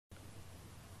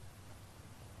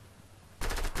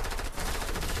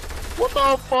What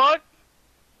the fuck?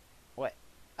 What?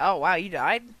 Oh wow, you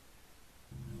died?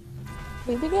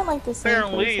 We begin like the same place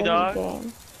Apparently, every dog.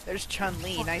 game. There's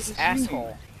Chun-Li, nice Did you see me?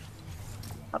 asshole.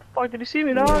 How the fuck did you see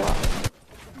me, dog?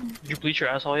 Did you bleach your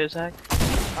asshole yet, Zach?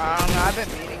 I've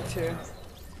been meaning to.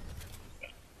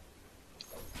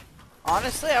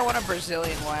 Honestly, I want a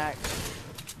Brazilian wax.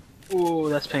 Ooh,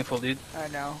 that's painful, dude. I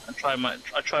know.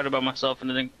 I tried it by myself and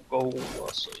it didn't go well,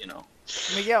 so you know.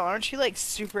 Miguel, aren't you like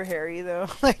super hairy though?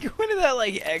 Like, what is that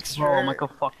like extra? Bro, I'm like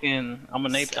I'm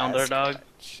an ape down there, dog.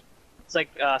 It's like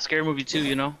Scary Movie 2,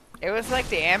 you know? It was like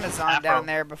the Amazon Afro. down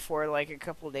there before like a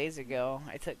couple days ago.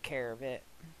 I took care of it.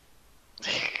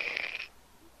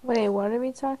 Wait, what are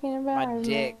we talking about? My I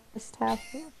dick. missed half.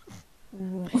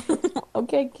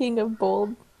 Okay, king of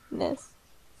boldness.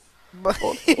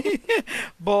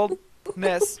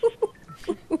 Boldness.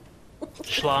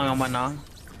 Schlong on my nong.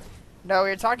 No, we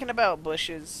were talking about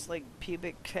bushes, like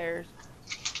pubic hair.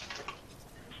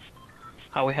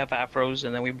 How we have afros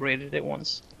and then we braided it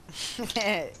once.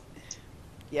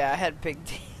 Yeah, I had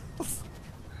pigtails.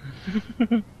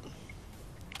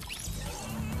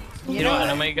 You know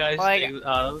anime guys like, do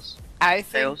those? I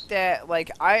think Tails? that,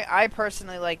 like, I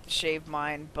personally like to shave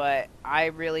mine, but I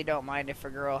really don't mind if a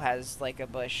girl has, like, a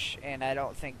bush, and I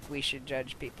don't think we should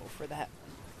judge people for that.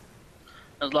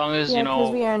 As long as, Yeah, you because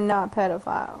know... we are not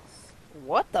pedophiles.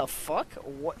 What the fuck?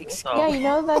 What? Oh. Yeah, you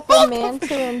know that the man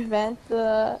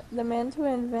to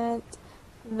invent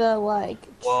the like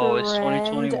Whoa, it's trend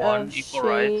 2021, of equal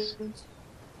rights. shaved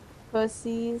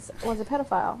pussies was a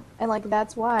pedophile, and like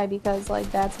that's why, because like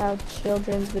that's how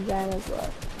children's vaginas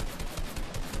look.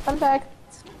 Fun fact.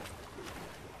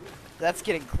 That's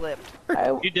getting clipped.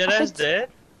 You deadass dead?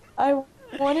 I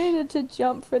wanted to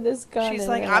jump for this gun. She's and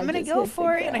like, then I'm I gonna just go hit the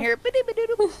for it, and I ground. hear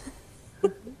biddy-biddy-doo.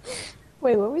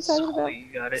 Wait, what were we talking about? You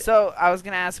got it. So, I was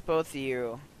gonna ask both of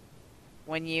you,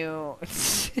 when you...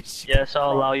 Yes,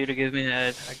 I'll allow you to give me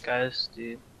head, I guess,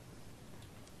 dude.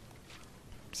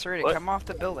 Sorry, What? come off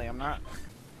the building, I'm not...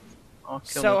 I'll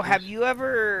kill So, me, have please. you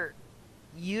ever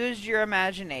used your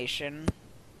imagination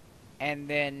and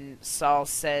then saw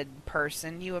said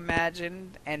person you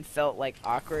imagined and felt like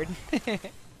awkward?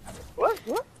 What?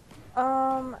 What?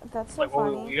 That's so Like,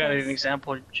 funny. whoa, you got an 'cause-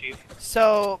 example, Chief?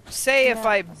 So, say if Yeah,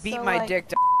 I beat so, my like- dick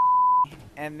to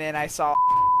and then I saw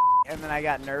and then I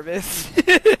got nervous.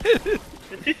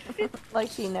 Like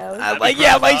she knows. I'm That'd like, be yeah,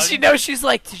 proud, like dog. she knows. She's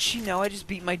like, did she know I just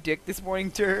beat my dick this morning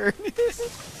to her?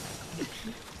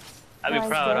 I'd be Nice,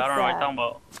 proud, I don't know what that's you're talking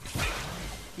about.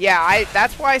 Yeah,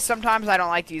 that's why sometimes I don't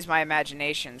like to use my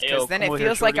imaginations, because Yo, then come it over here,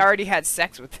 feels like I shorty. already had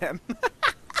sex with them.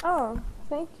 Oh,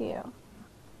 thank you.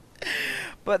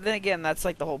 But then again, that's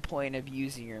like the whole point of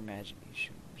using your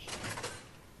imagination.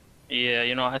 Yeah,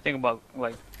 you know, I think about,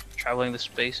 like, traveling to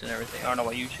space and everything. I don't know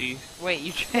about you, Chief. Wait,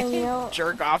 you And you know-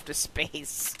 jerk off to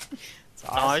space? It's No,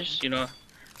 I awesome. just, you know,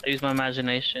 I use my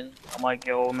imagination. I'm like,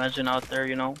 yo, imagine out there,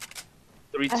 you know,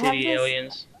 three I have titty this-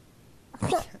 aliens.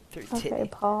 Through Okay, titty.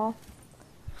 Paul.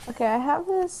 Okay, I have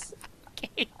this.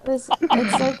 It's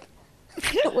like.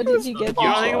 What did you get? You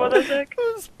don't think about that, Zach?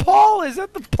 Who's Paul? Is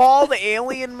that the Paul the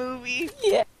Alien movie?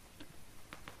 Yeah.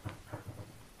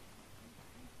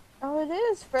 Oh, it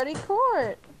is Freddy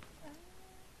Court.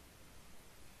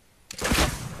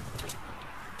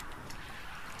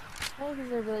 I think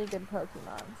these are really good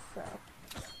Pokemon, so.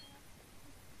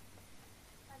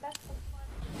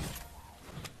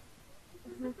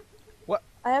 What?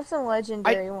 I have some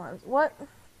legendary ones. What?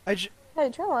 Hey,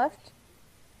 turn left.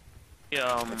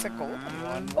 Yeah, It's a golden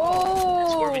one.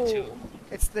 Oh! It's 4v2.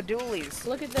 It's the dualies.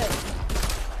 Look at this.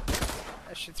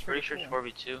 That shit's Pretty pretty sure cool.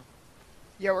 it's 4v2.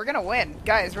 Yo, we're gonna win.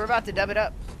 Guys, we're about to dub it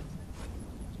up.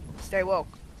 Stay woke.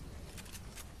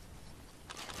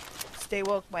 Stay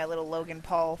woke, my little Logan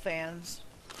Paul fans.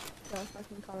 Don't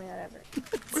fucking call me that ever.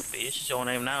 It's just your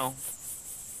name now.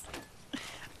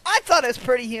 I thought it was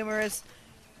pretty humorous.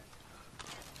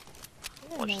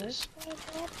 Watch this.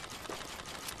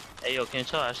 Hey, yo, can you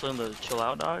tell Ashlyn to chill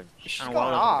out, dog? She's Kinda going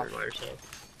wild off. over there by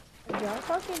herself. Don't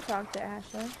fucking talk to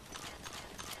Ashley.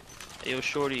 Hey, yo,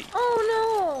 shorty.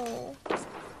 Oh no!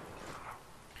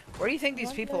 Where do you think these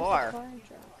What people does the are? car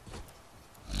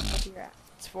drop? Where you at?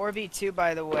 It's 4v2,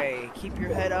 by the way. Keep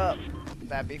your head up.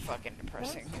 That'd be fucking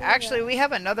depressing. Let's do Actually, that. we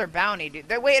have another bounty, dude.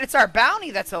 Wait, it's our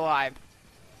bounty that's alive.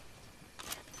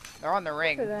 They're on the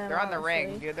ring. for them, They're on the ring,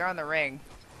 honestly. dude. They're on the ring.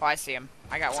 Oh, I see him.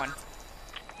 I got one.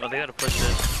 Oh, they gotta push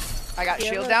this. I got Do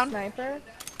you shield have a down. Sniper?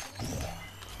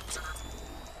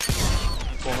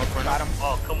 Going up right Got now. him.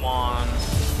 Oh, come on.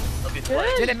 Let me play.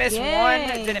 Good. Didn't miss one.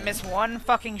 Yay. Didn't miss one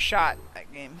fucking shot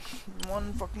that game.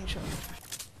 One fucking shot.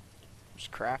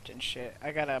 Just crafting shit.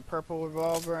 I got a purple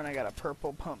revolver and I got a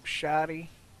purple pump shotty.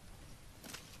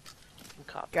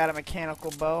 Copy. Got a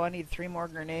mechanical bow. I need 3 more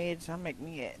grenades. I'll make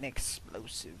me an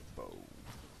explosive bow.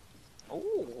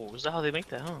 Oh, is that how they make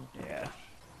that, huh? Yeah.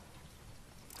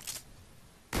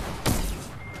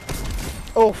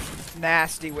 Oh,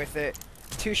 nasty with it.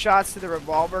 2 shots to the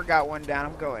revolver, got 1 down.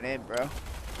 I'm going in, bro.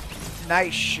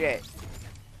 Nice shit.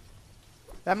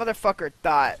 That motherfucker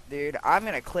thought, dude. I'm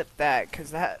gonna clip that,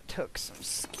 because that took some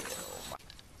skill.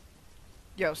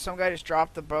 Yo, some guy just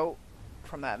dropped the boat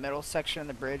from that middle section of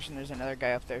the bridge, and there's another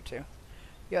guy up there, too.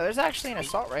 Yo, there's actually an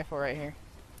assault rifle right here.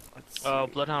 Let's see.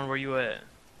 Bloodhound, where you at?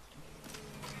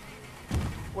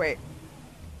 Wait.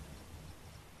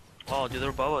 Oh, dude, they're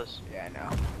above us. Yeah, I know.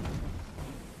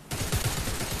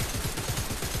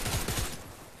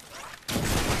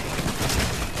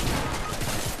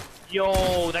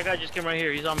 Yo, that guy just came right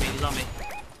here. He's on me. He's on me.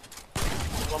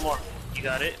 One more. You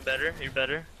got it. Better. You're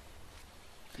better.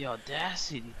 The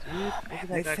audacity, dude.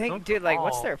 They think, dude, like,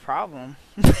 what's their problem?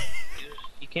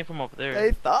 He came from over there.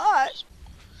 They thought.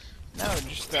 No,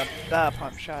 just the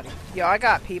pump shot. Yo, I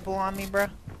got people on me, bro.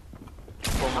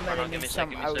 I'm gonna need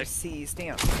some OCs.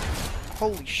 Damn.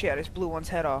 Holy shit, I just blew one's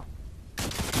head off.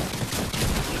 Pulling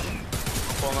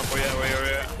up where you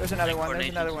at? There's another one. There's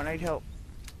another one. I need help.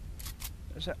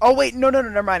 Oh wait, no,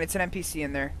 never mind. It's an NPC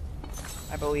in there,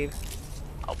 I believe.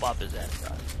 I'll bop his ass, bro.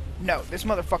 No, this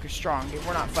motherfucker's strong, dude.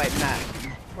 We're not fighting that.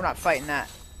 We're not fighting that.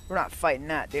 We're not fighting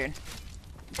that, dude.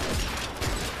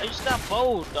 I just got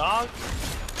bowed, dog.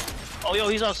 Oh, yo,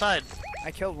 he's outside.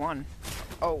 I killed one.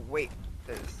 Oh wait.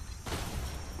 There's...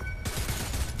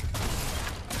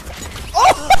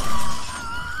 Oh!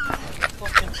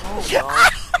 Fucking bowed,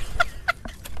 dog.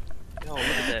 Yo, look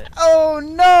at that. Oh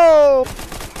no!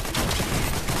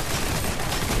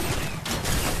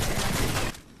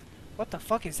 What the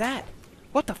fuck is that?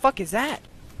 What the fuck is that?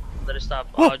 Let it stop.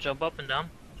 Jump up and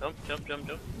down. Jump.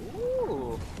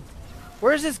 Ooh.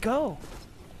 Where does this go?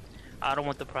 I don't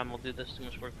want the primal, dude. That's too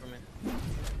much work for me.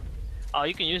 Oh,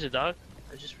 you can use it, dog.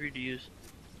 It's just for you to use.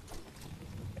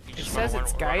 You It just says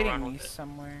it's guiding around me with it.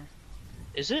 somewhere.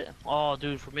 Is it? Oh,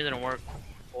 dude, for me, that didn't work.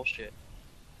 Bullshit.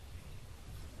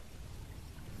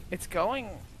 It's going...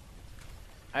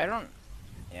 I don't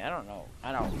know.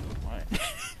 I don't want it.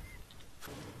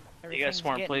 You got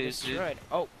smart plays, dude.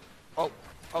 Oh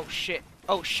shit.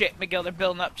 Oh shit, Miguel, they're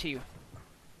building up to you.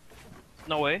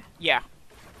 No way. Yeah.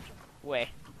 Way.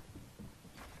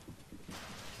 I'm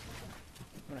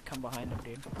gonna come behind him,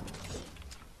 dude.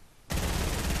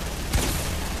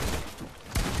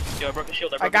 Yo, I broke a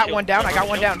shield. I got one down, I got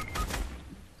one down.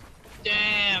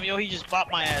 Damn, yo, he just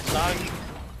bopped my ass, dog.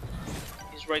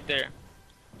 He's right there.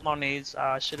 No nades.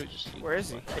 I should have just. Where is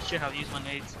he? I should have used my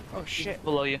nades. Oh shit. He's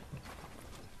below you.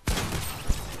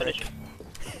 Finish it.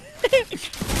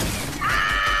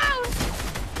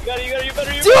 You got it, you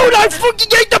better. Dude, I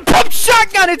fucking ate the pump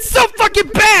shotgun! It's so fucking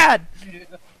bad!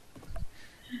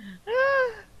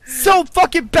 So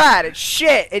fucking bad! It's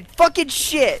shit! It's fucking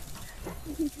shit!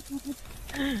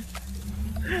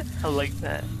 I like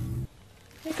that.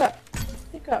 Pick up.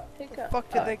 Where the fuck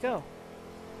did they go?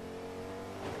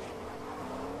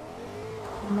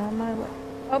 I'm on my way.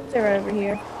 Oh, they're right over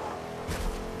here.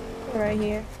 They're right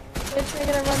here. Bitch, you're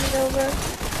gonna run me over.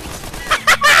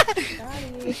 Got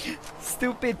you.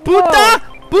 Stupid puta!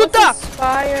 Puta!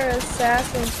 Fire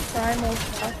Assassin's Primal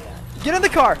Shotgun. Get in the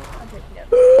car!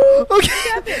 Okay,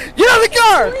 Okay! Get in the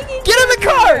car! Get in the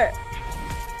car!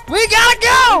 We gotta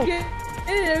go! Get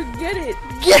it!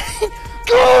 Get it!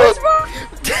 Go!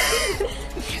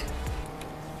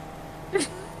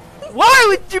 Why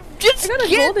would you just I got a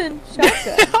get... golden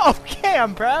shotgun. Okay,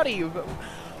 I'm proud of you, but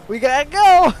we gotta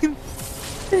go!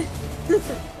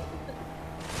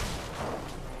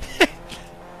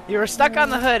 You were stuck on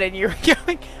the hood and you were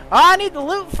going... Oh, I need the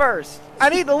loot first! I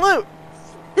need the loot!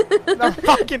 The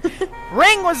fucking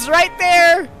ring was right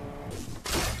there!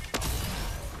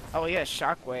 Oh yeah,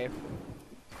 shockwave.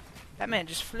 That man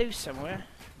just flew somewhere.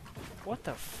 What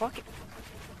the fuck?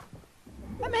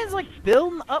 That man's like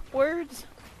building upwards.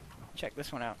 Check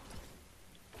this one out.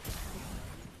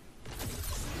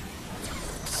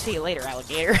 See you later,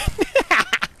 alligator.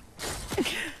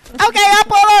 Okay, I'll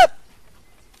pull up!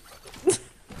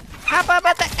 Hop up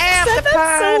at the after That's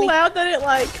party! so loud that it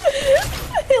like,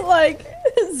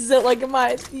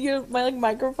 my like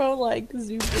microphone like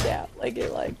zoomed it out, like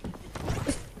it like,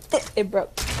 it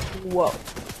broke. Whoa,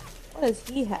 what does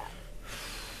he have?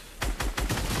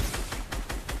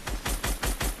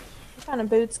 What kind of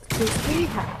boots does he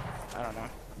have? I don't know.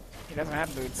 He doesn't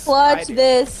have boots. Clutch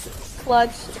this,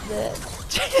 clutch this.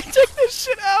 Check this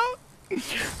shit out!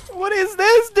 What is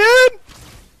this, dude?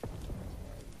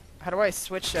 How do I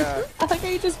switch? I like how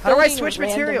you just. How do I building switch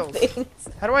random materials? things.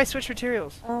 How do I switch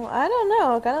materials? I don't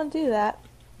know. I don't do that.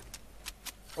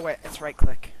 Oh wait, it's right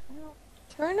click.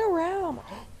 Turn around.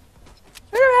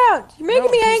 Turn around. You're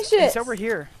making me anxious. He's over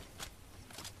here.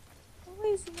 No,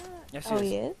 he's not. Yes, Oh,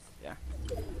 he is? Yeah.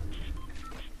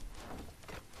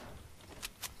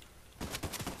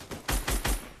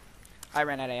 I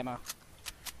ran out of ammo.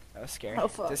 That was scary. Oh,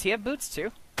 fuck. Does he have boots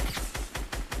too?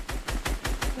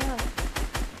 Yeah.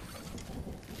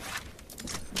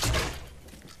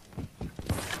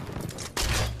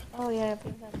 Oh, yeah, I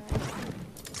think that's nice.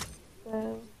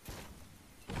 So.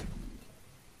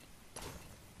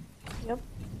 Yep.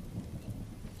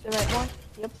 The right one?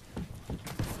 Yep.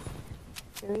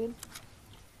 Period.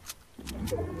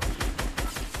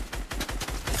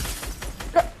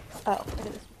 Oh, I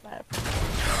didn't matter.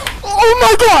 Oh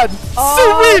my god! Oh,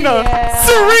 Serena! yeah.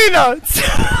 Serena!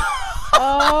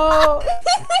 Oh!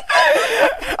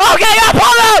 Okay,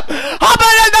 pull up! Hop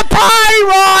in the pie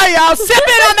royale!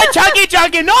 Sipping on the chunky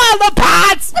chunky and all the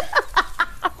pots!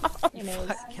 You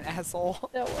fucking asshole.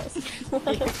 That was.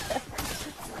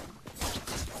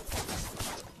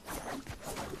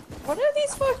 What are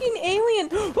these fucking alien?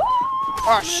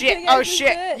 Oh shit, oh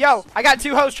shit. Yo, I got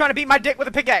 2 hoes trying to beat my dick with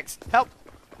a pickaxe. Help.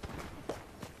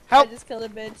 Help. I just killed a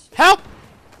bitch. Help.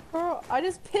 Bro, I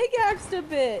just pickaxed a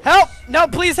bitch. Help. No,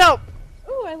 please help.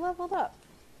 Ooh, I leveled up.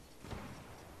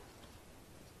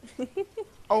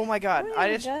 Oh my god,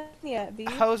 I just... done yet, B.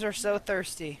 Hoes are so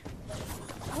thirsty.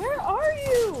 Where are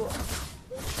you?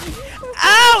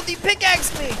 Ow! He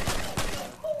pickaxed me!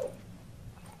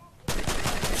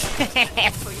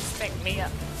 Please pick me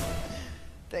up.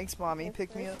 Thanks, mommy.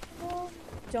 Pick me up.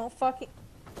 Don't fucking...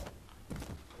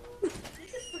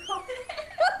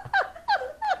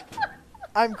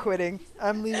 I'm quitting.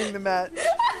 I'm leaving the mat.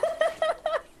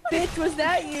 Bitch, was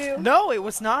that you? No, it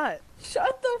was not.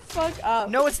 Shut the fuck up.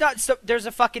 No, it's not. So, there's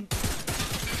a fucking...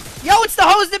 Yo, it's the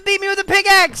hose that beat me with a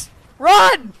pickaxe!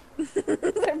 Run!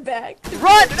 They're back.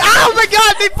 Run! Oh my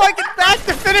god, they fucking back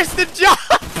to finish the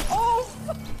job!